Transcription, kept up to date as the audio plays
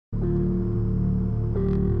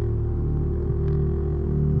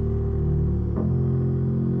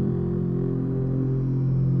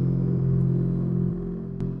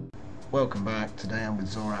Welcome back. Today I'm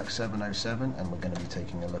with Zorack 707 and we're going to be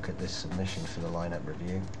taking a look at this submission for the lineup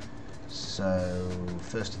review. So,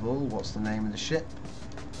 first of all, what's the name of the ship?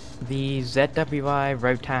 The ZWI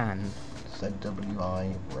Rotan.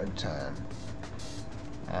 ZWI Rotan.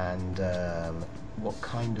 And what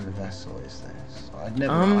kind of vessel is this? I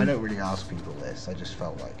don't really ask people this, I just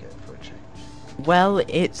felt like it for a change. Well,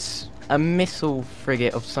 it's a missile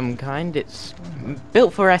frigate of some kind. It's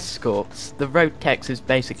built for escorts. The Rotex is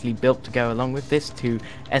basically built to go along with this to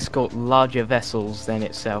escort larger vessels than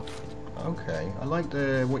itself. Okay, I like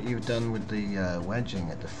what you've done with the wedging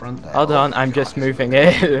at the front there. Hold on, I'm just moving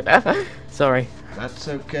it. Sorry. That's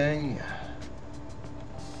okay.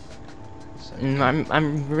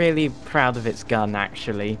 I'm really proud of its gun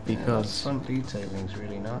actually, because front detailing's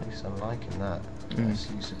really nice. I'm liking that. Nice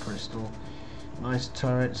use of crystal. Nice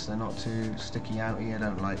turrets, they're not too sticky outy. I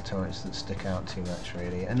don't like turrets that stick out too much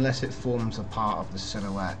really, unless it forms a part of the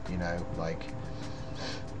silhouette, you know, like,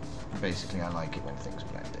 basically I like it when things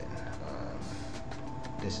blend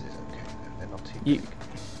in. This is okay though, they're not too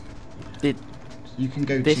big. You can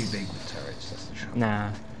go too big with turrets, that's the trouble. Nah,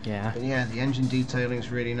 yeah. But yeah, the engine detailing's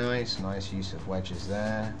really nice use of wedges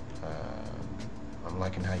there. I'm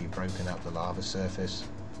liking how you've broken up the lava surface.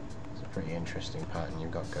 It's a pretty interesting pattern you've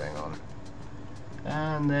got going on.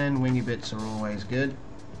 And then wingy bits are always good.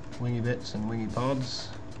 Wingy bits and wingy pods.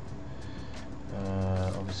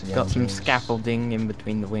 Obviously got some scaffolding in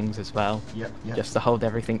between the wings as well. Yep. Just to hold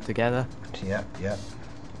everything together. Yep.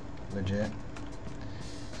 Legit.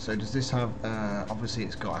 So does this have, obviously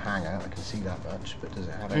it's got a hangar, I can see that much, but does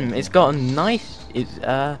it have anything? It's got a nice,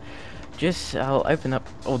 I'll open up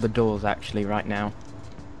all the doors actually right now.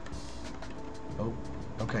 Oh,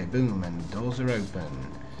 okay, boom, and the doors are open.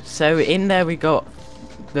 So in there we got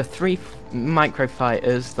the 3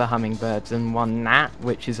 microfighters, the hummingbirds, and 1 gnat,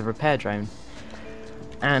 which is a repair drone.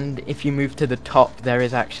 And if you move to the top, there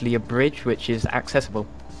is actually a bridge which is accessible.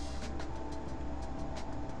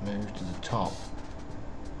 Move to the top.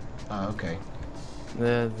 Oh, okay.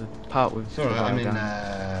 The part with. Sorry, I'm in.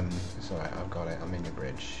 It's alright, I've got it. I'm in your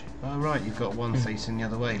bridge. Oh right, you've got one facing the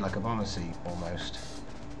other way, like a bonnet seat almost.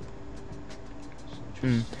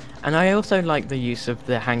 And I also like the use of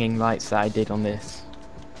the hanging lights that I did on this.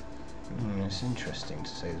 It's interesting to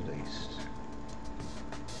say the least.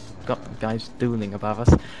 Got guys dueling above us.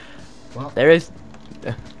 What? There is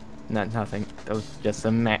no, nothing. There was just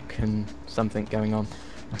a mech and something going on.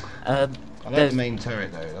 I like the main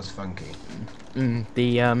turret though. That's funky.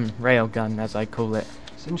 The railgun, as I call it.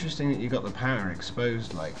 It's interesting that you got the power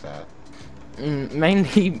exposed like that.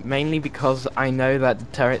 Mainly because I know that the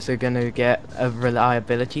turrets are going to get a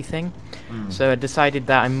reliability thing, so I decided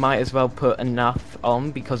that I might as well put enough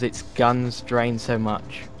on because its guns drain so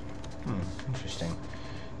much. Interesting.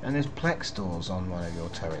 And there's plex doors on one of your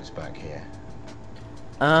turrets back here.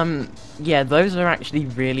 Yeah, those are actually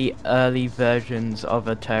really early versions of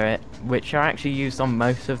a turret, which are actually used on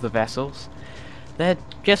most of the vessels. They're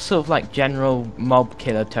just sort of like general mob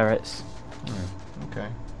killer turrets. Okay.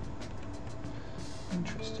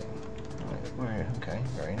 Interesting. Right, okay,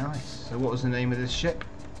 very nice. So what was the name of this ship?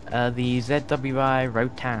 The ZWI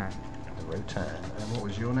Rotan. The Rotan. And what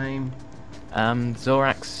was your name?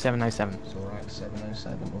 Zorack 707. Zorack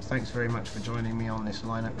 707. Well, thanks very much for joining me on this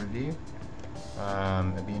lineup review.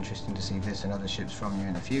 It'd be interesting to see this and other ships from you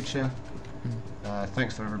in the future.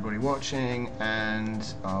 Thanks for everybody watching,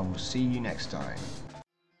 and I will see you next time.